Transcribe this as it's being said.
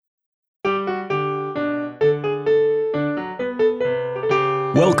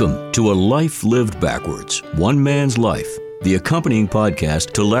Welcome to A Life Lived Backwards, One Man's Life, the accompanying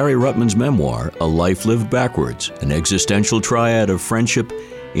podcast to Larry Ruttman's memoir, A Life Lived Backwards, an existential triad of friendship,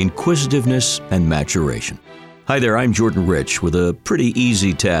 inquisitiveness, and maturation. Hi there, I'm Jordan Rich with a pretty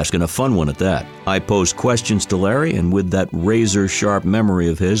easy task and a fun one at that. I pose questions to Larry, and with that razor-sharp memory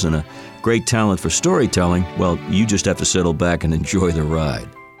of his and a great talent for storytelling, well, you just have to settle back and enjoy the ride.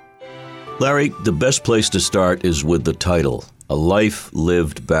 Larry, the best place to start is with the title, A Life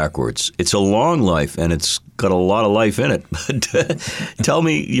Lived Backwards. It's a long life, and it's got a lot of life in it. But tell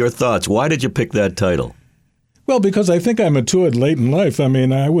me your thoughts. Why did you pick that title? Well, because I think I matured late in life. I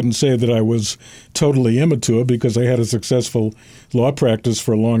mean, I wouldn't say that I was totally immature because I had a successful law practice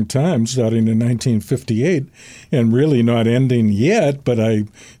for a long time, starting in 1958, and really not ending yet, but I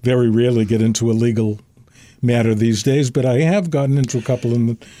very rarely get into a legal matter these days. But I have gotten into a couple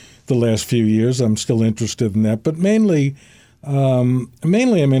in the last few years. I'm still interested in that. But mainly I'm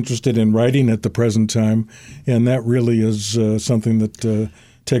interested in writing at the present time, and that really is something that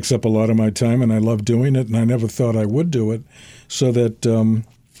takes up a lot of my time, and I love doing it, and I never thought I would do it. So that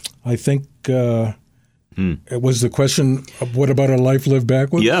I think it was the question of what about a life lived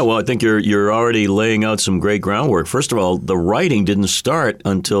backwards? Yeah, well, I think you're already laying out some great groundwork. First of all, the writing didn't start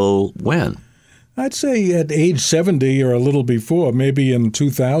until when? I'd say at age 70 or a little before, maybe in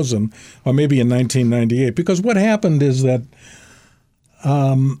 2000 or maybe in 1998. Because what happened is that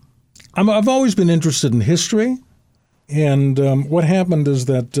I've always been interested in history. And what happened is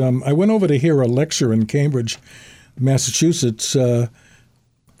that I went over to hear a lecture in Cambridge, Massachusetts, the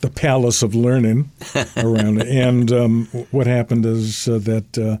Palace of Learning around it. And what happened is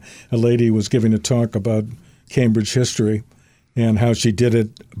that a lady was giving a talk about Cambridge history and how she did it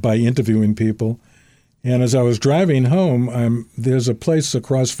by interviewing people. And as I was driving home, there's a place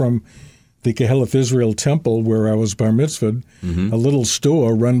across from the Kehilloth Israel Temple where I was bar mitzvahed, a little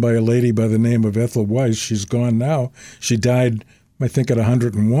store run by a lady by the name of Ethel Weiss. She's gone now. She died, I think, at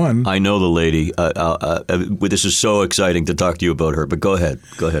 101. I know the lady. This is so exciting to talk to you about her, but go ahead.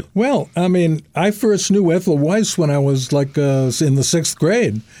 Go ahead. Well, I mean, I first knew Ethel Weiss when I was like in the sixth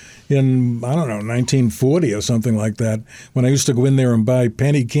grade. In, I don't know, 1940 or something like that, when I used to go in there and buy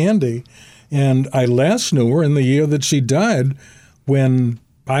penny candy. And I last knew her in the year that she died when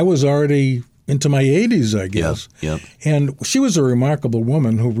I was already into my 80s, I guess. Yeah. And she was a remarkable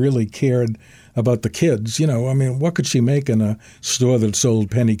woman who really cared about the kids. You know, I mean, what could she make in a store that sold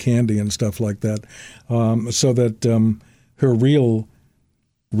penny candy and stuff like that? So that her real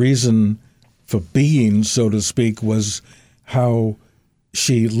reason for being, so to speak, was how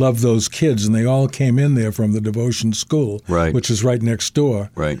she loved those kids, and they all came in there from the devotion school, right, which is right next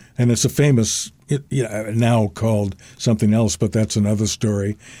door. Right. And it's a famous, now called something else, but that's another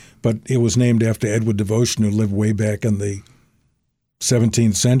story. But it was named after Edward Devotion, who lived way back in the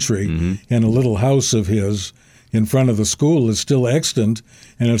 17th century. And a little house of his in front of the school is still extant,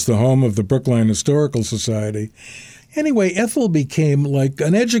 and it's the home of the Brookline Historical Society. Anyway, Ethel became like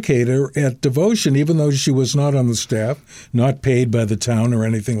an educator at Devotion, even though she was not on the staff, not paid by the town or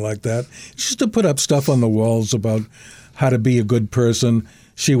anything like that. She used to put up stuff on the walls about how to be a good person.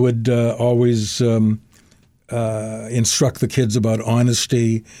 She would always instruct the kids about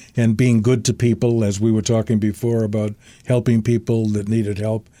honesty and being good to people, as we were talking before about helping people that needed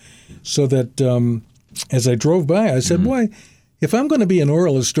help. So that as I drove by, I said, boy, if I'm going to be an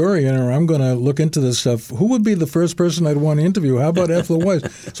oral historian or I'm going to look into this stuff, who would be the first person I'd want to interview? How about Ethel Weiss?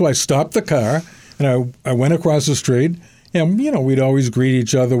 So I stopped the car, and I went across the street, and, we'd always greet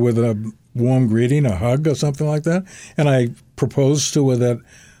each other with a warm greeting, a hug or something like that. And I proposed to her that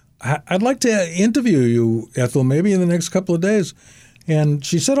I'd like to interview you, Ethel, maybe in the next couple of days. And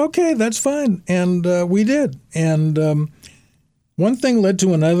she said, okay, that's fine. And we did. And one thing led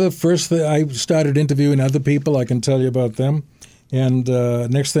to another. First, I started interviewing other people. I can tell you about them. And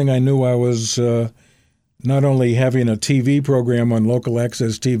next thing I knew, I was not only having a TV program on local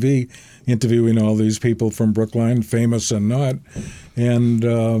access TV, interviewing all these people from Brookline, famous and not, and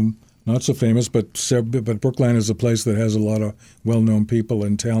not so famous, but Brookline is a place that has a lot of well-known people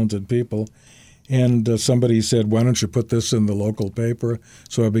and talented people. And somebody said, why don't you put this in the local paper?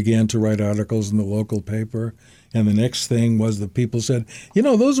 So I began to write articles in the local paper. And the next thing was that people said,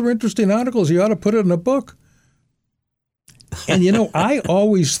 those are interesting articles. You ought to put it in a book. And, I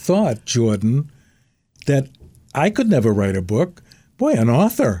always thought, Jordan, that I could never write a book. Boy, an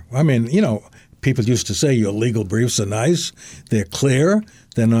author. I mean, people used to say your legal briefs are nice. They're clear.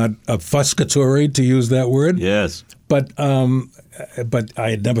 They're not obfuscatory, to use that word. Yes. But I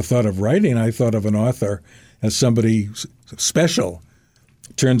had never thought of writing. I thought of an author as somebody special.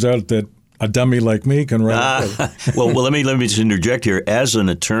 It turns out that a dummy like me can write a book. Well, let me just interject here. As an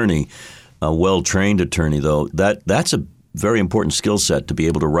attorney, a well-trained attorney, though, that's a very important skill set to be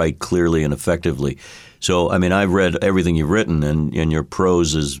able to write clearly and effectively. So, I mean, I've read everything you've written, and your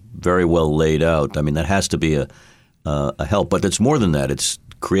prose is very well laid out. I mean, that has to be a help. But it's more than that. It's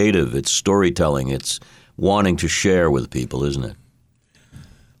creative. It's storytelling. It's wanting to share with people, isn't it?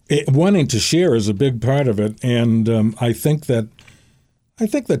 Wanting to share is a big part of it, and I think that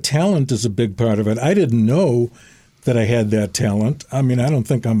talent is a big part of it. I didn't know that I had that talent. I mean, I don't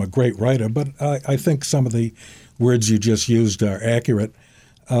think I'm a great writer, but I think some of the words you just used are accurate,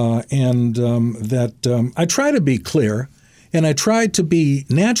 and that I try to be clear, and I try to be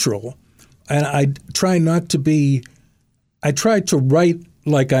natural, and I try to write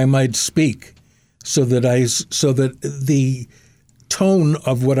like I might speak, so that the tone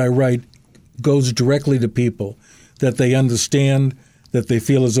of what I write goes directly to people, that they understand, that they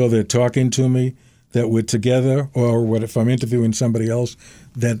feel as though they're talking to me, that we're together, or what if I'm interviewing somebody else,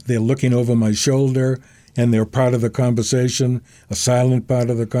 that they're looking over my shoulder and they're part of the conversation, a silent part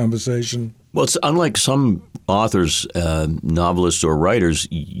of the conversation. Well, it's unlike some authors, novelists, or writers.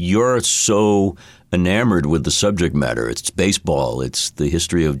 You're so enamored with the subject matter. It's baseball. It's the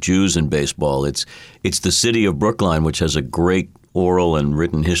history of Jews in baseball. It's the city of Brookline, which has a great oral and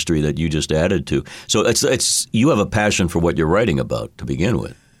written history that you just added to. So it's you have a passion for what you're writing about to begin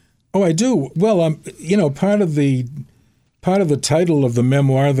with. Oh, I do. Well, part of the title of the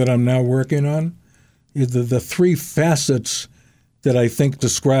memoir that I'm now working on is the three facets that I think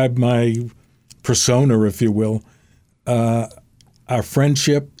describe my persona, if you will, are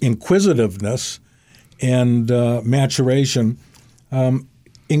friendship, inquisitiveness, and maturation.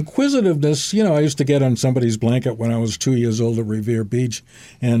 Inquisitiveness, I used to get on somebody's blanket when I was 2 years old at Revere Beach,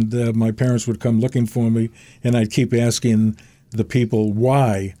 and my parents would come looking for me, and I'd keep asking the people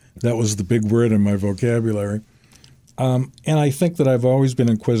why. That was the big word in my vocabulary. And I think that I've always been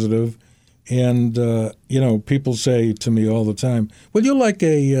inquisitive, and, people say to me all the time, well, you're like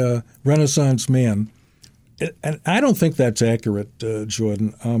a Renaissance man. And I don't think that's accurate,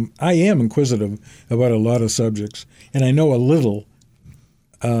 Jordan. I am inquisitive about a lot of subjects, and I know a little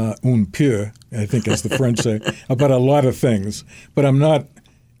un peu, I think as the French say, about a lot of things. But I'm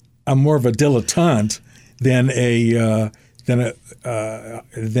more of a dilettante than a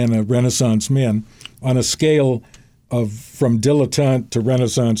Renaissance man. On a scale of from dilettante to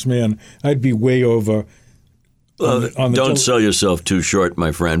Renaissance man, I'd be way over. Don't sell yourself too short,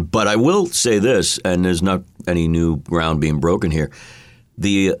 my friend. But I will say this, and there's not any new ground being broken here.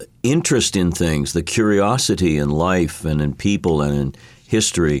 The interest in things, the curiosity in life and in people and in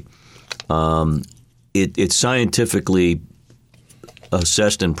history, it's scientifically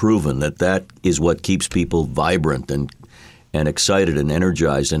assessed and proven that is what keeps people vibrant and excited and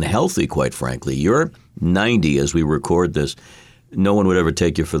energized and healthy, quite frankly. You're 90 as we record this. No one would ever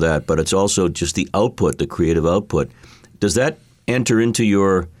take you for that, but it's also just the output, the creative output. Does that enter into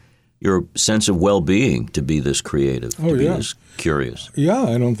your sense of well-being to be this creative, to be this curious? Yeah,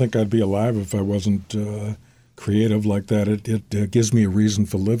 I don't think I'd be alive if I wasn't creative like that. It gives me a reason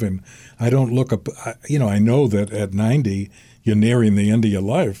for living. I don't look up, I know that at 90, you're nearing the end of your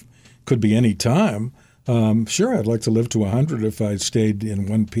life. Could be any time. Sure, I'd like to live to 100 if I stayed in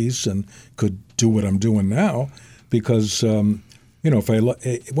one piece and could do what I'm doing now, because when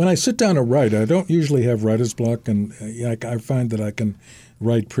I sit down to write, I don't usually have writer's block, and I find that I can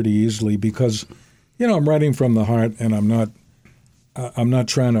write pretty easily because, I'm writing from the heart, and I'm not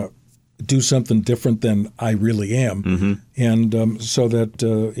trying to do something different than I really am, mm-hmm. and so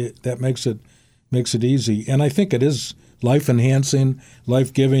that makes it easy, and I think it is life-enhancing,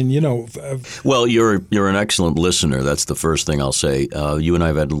 life-giving, Well, you're an excellent listener. That's the first thing I'll say. You and I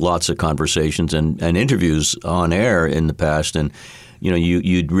have had lots of conversations and interviews on air in the past, and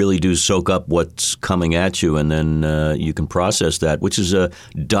you really do soak up what's coming at you, and then you can process that, which is a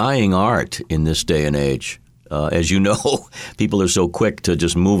dying art in this day and age. As you know, people are so quick to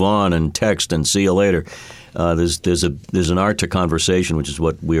just move on and text and see you later. There's an art to conversation, which is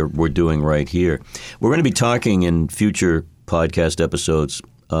what we're doing right here. We're going to be talking in future podcast episodes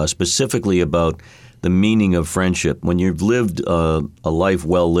specifically about the meaning of friendship. When you've lived a life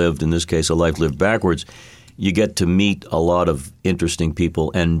well lived, in this case a life lived backwards, you get to meet a lot of interesting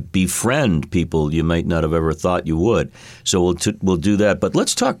people and befriend people you might not have ever thought you would. So we'll do that. But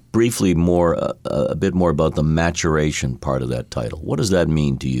let's talk briefly a bit more about the maturation part of that title. What does that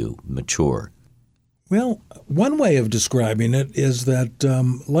mean to you, mature? Well, one way of describing it is that,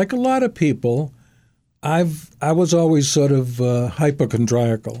 like a lot of people, I was always sort of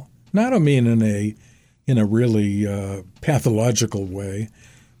hypochondriacal. Now, I don't mean in a really pathological way,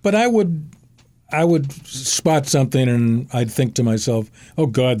 but I would I would spot something and I'd think to myself, oh,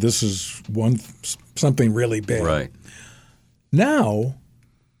 God, this is something really bad. Right. Now,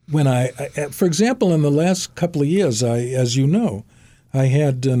 when for example, in the last couple of years, as you know, I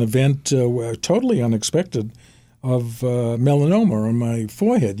had an event totally unexpected of melanoma on my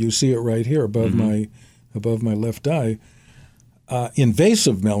forehead. You see it right here above my left eye.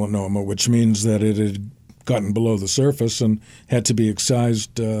 Invasive melanoma, which means that it had gotten below the surface and had to be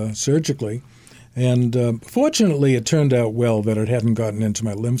excised surgically. And fortunately, it turned out well that it hadn't gotten into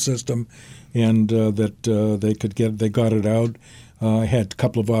my lymph system, and that they got it out. I had a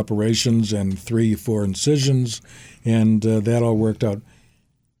couple of operations and 3-4 incisions, and that all worked out.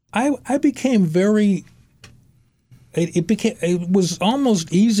 I became very. It was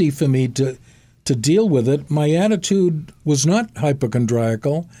almost easy for me to deal with it. My attitude was not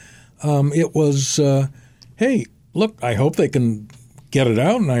hypochondriacal. It was, hey, look, I hope they can get it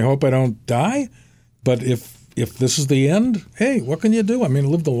out, and I hope I don't die. But if this is the end, hey, what can you do? I mean, I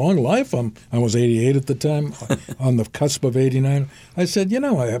lived a long life. I was 88 at the time, on the cusp of 89. I said,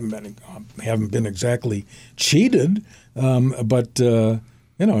 I haven't been exactly cheated, but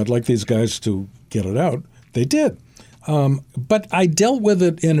I'd like these guys to get it out. They did. But I dealt with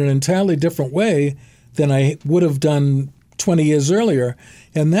it in an entirely different way than I would have done 20 years earlier.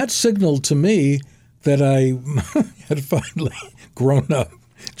 And that signaled to me that I had finally grown up,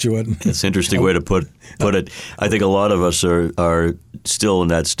 Jordan. It's an interesting way to put it. I think a lot of us are still in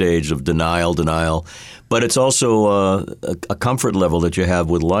that stage of denial. But it's also a comfort level that you have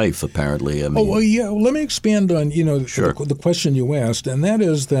with life, apparently. I mean, well, yeah. Well, let me expand on, Sure. the question you asked, and that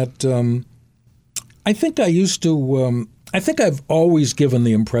is that I think I think I've always given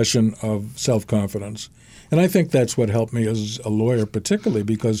the impression of self-confidence. And I think that's what helped me as a lawyer, particularly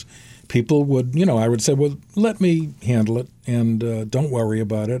because people would, I would say, well, let me handle it and don't worry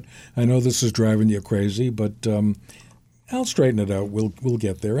about it. I know this is driving you crazy, but I'll straighten it out. We'll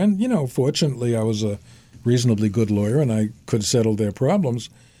get there. And, fortunately, I was a reasonably good lawyer and I could settle their problems.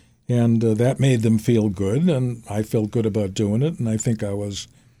 And that made them feel good, and I felt good about doing it. And I think I was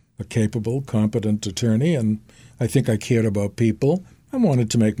a capable, competent attorney, and I think I cared about people. I wanted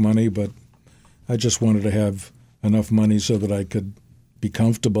to make money, but I just wanted to have enough money so that I could be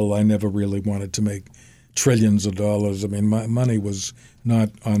comfortable. I never really wanted to make trillions of dollars. I mean, my money was not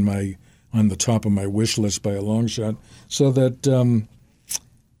on the top of my wish list by a long shot.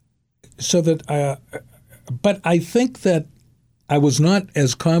 But I think that I was not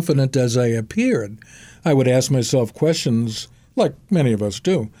as confident as I appeared. I would ask myself questions like many of us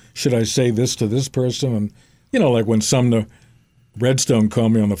do. Should I say this to this person? And, like when Sumner Redstone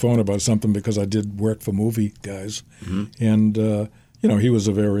called me on the phone about something because I did work for movie guys. Mm-hmm. And, he was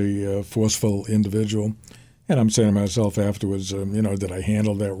a very forceful individual. And I'm saying to myself afterwards, did I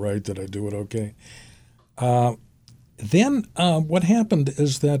handle that right? Did I do it okay? Then what happened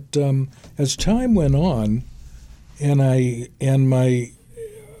is that as time went on and I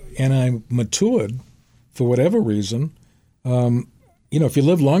matured for whatever reason, if you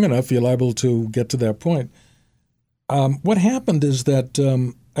live long enough, you're liable to get to that point. What happened is that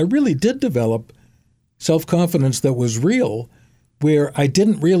I really did develop self-confidence that was real, where I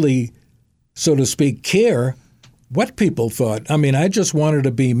didn't really, so to speak, care what people thought. I mean, I just wanted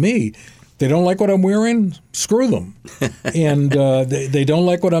to be me. They don't like what I'm wearing? Screw them. And they don't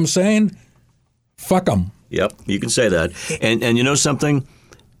like what I'm saying? Fuck them. Yep, you can say that. And you know something?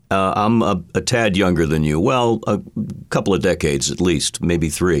 I'm a tad younger than you. Well, a couple of decades at least, maybe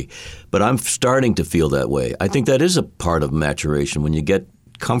 3. But I'm starting to feel that way. I think that is a part of maturation, when you get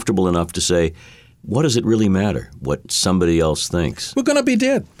comfortable enough to say, what does it really matter what somebody else thinks? We're going to be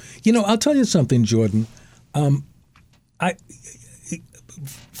dead. I'll tell you something, Jordan.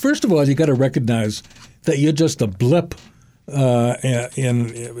 First of all, you got to recognize that you're just a blip there's,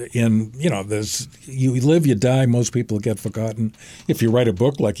 you live, you die, most people get forgotten. If you write a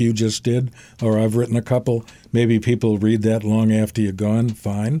book like you just did, or I've written a couple, maybe people read that long after you're gone,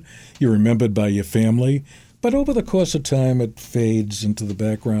 fine. You're remembered by your family. But over the course of time, it fades into the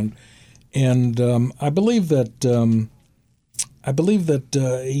background. And I believe that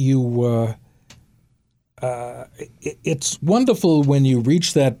it's wonderful when you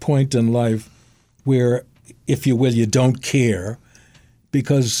reach that point in life where, if you will, you don't care,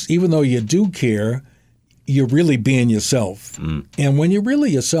 because even though you do care, you're really being yourself. Mm. And when you're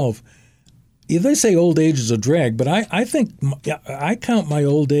really yourself, they say old age is a drag, but I think I count my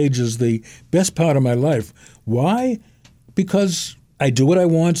old age as the best part of my life. Why? Because I do what I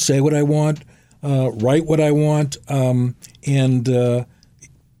want, say what I want, write what I want, and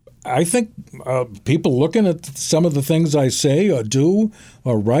I think people looking at some of the things I say or do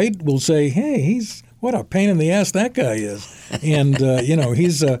or write will say, hey, what a pain in the ass that guy is. And,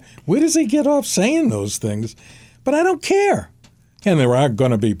 where does he get off saying those things? But I don't care. And there are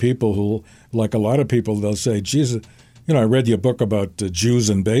going to be people who, like a lot of people, they'll say, Jesus, I read your book about Jews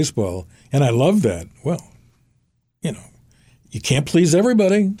and baseball, and I love that. Well, you can't please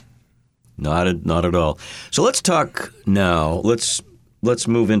everybody. Not at all. So let's talk now. Let's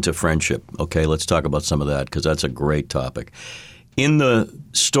move into friendship. Okay, let's talk about some of that because that's a great topic. In the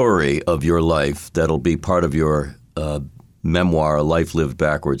story of your life that'll be part of your memoir, A Life Lived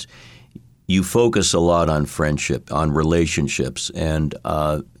Backwards, you focus a lot on friendship, on relationships. And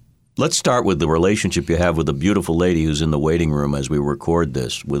let's start with the relationship you have with a beautiful lady who's in the waiting room as we record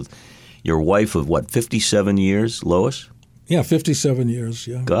this, with your wife of, 57 years, Lois? Yeah, 57 years,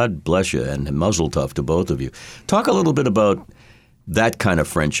 yeah. God bless you, and mazel tov to both of you. Talk a little bit about that kind of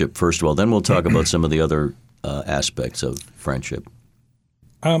friendship, first of all. Then we'll talk about some of the other aspects of friendship.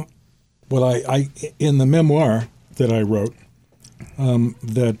 Well, I in the memoir that I wrote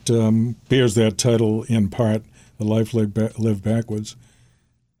that bears that title in part, A Life Lived Backwards,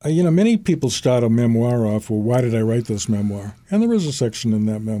 many people start a memoir off, well, why did I write this memoir? And there is a section in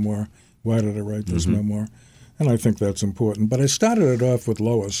that memoir, why did I write this memoir? And I think that's important. But I started it off with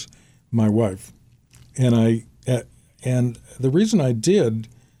Lois, my wife. And the reason I did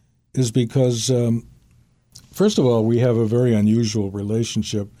is because, first of all, we have a very unusual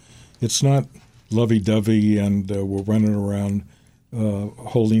relationship. It's not lovey-dovey and we're running around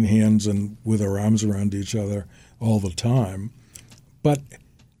holding hands and with our arms around each other all the time. But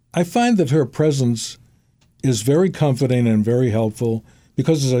I find that her presence is very comforting and very helpful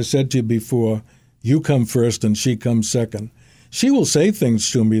because, as I said to you before, you come first and she comes second. She will say things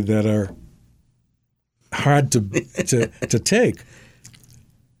to me that are hard to take,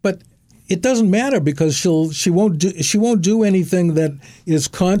 but it doesn't matter because she won't do anything that is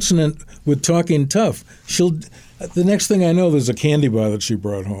consonant with talking tough. The next thing I know, there's a candy bar that she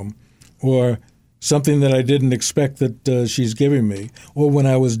brought home, or something that I didn't expect that she's giving me, or when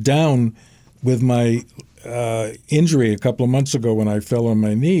I was down with my injury a couple of months ago when I fell on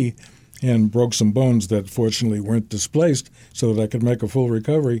my knee and broke some bones that fortunately weren't displaced so that I could make a full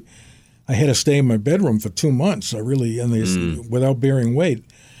recovery. I had to stay in my bedroom for 2 months. Without bearing weight.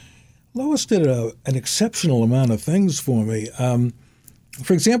 Lois did an exceptional amount of things for me.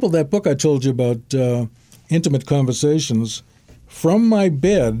 For example, that book I told you about, Intimate Conversations, from my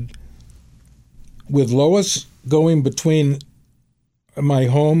bed with Lois going between my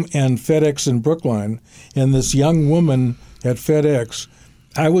home and FedEx in Brookline and this young woman at FedEx,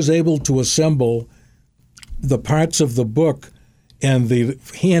 I was able to assemble the parts of the book and the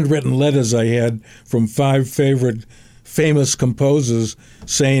handwritten letters I had from 5 famous composers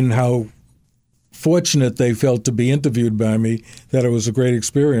saying how fortunate they felt to be interviewed by me, that it was a great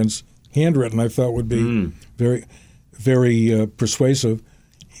experience. Handwritten, I thought, would be very, very persuasive.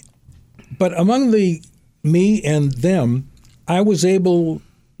 But among me and them, I was able,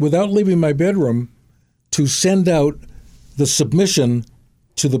 without leaving my bedroom, to send out the submission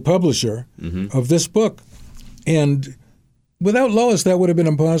to the publisher of this book. And without Lois, that would have been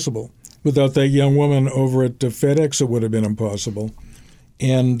impossible. Without that young woman over at FedEx, it would have been impossible.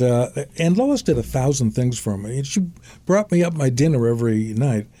 And Lois did 1,000 things for me. She brought me up my dinner every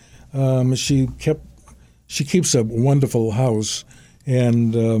night. She keeps a wonderful house,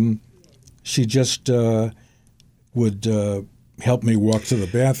 and she just would help me walk to the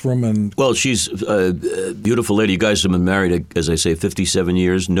bathroom. And well, she's a beautiful lady. You guys have been married, as I say, 57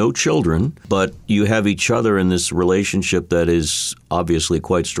 years, no children, but you have each other in this relationship that is obviously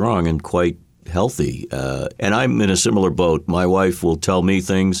quite strong and quite healthy. And I'm in a similar boat. My wife will tell me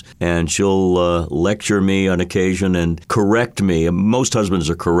things, and she'll lecture me on occasion and correct me. Most husbands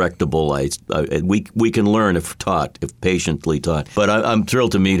are correctable. We can learn if taught, if patiently taught. But I'm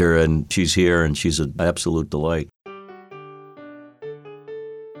thrilled to meet her, and she's here, and she's an absolute delight.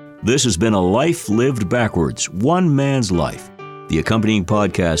 This has been A Life Lived Backwards, One Man's Life, the accompanying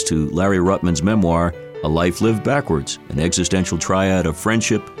podcast to Larry Ruttman's memoir, A Life Lived Backwards, an existential triad of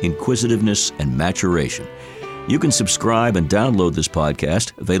friendship, inquisitiveness, and maturation. You can subscribe and download this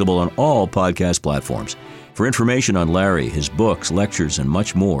podcast, available on all podcast platforms. For information on Larry, his books, lectures, and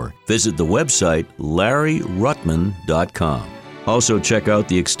much more, visit the website LarryRuttman.com. Also, check out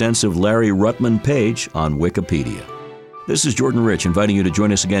the extensive Larry Ruttman page on Wikipedia. This is Jordan Rich, inviting you to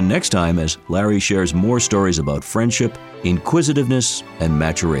join us again next time as Larry shares more stories about friendship, inquisitiveness, and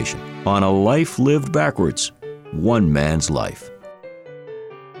maturation on A Life Lived Backwards, One Man's Life.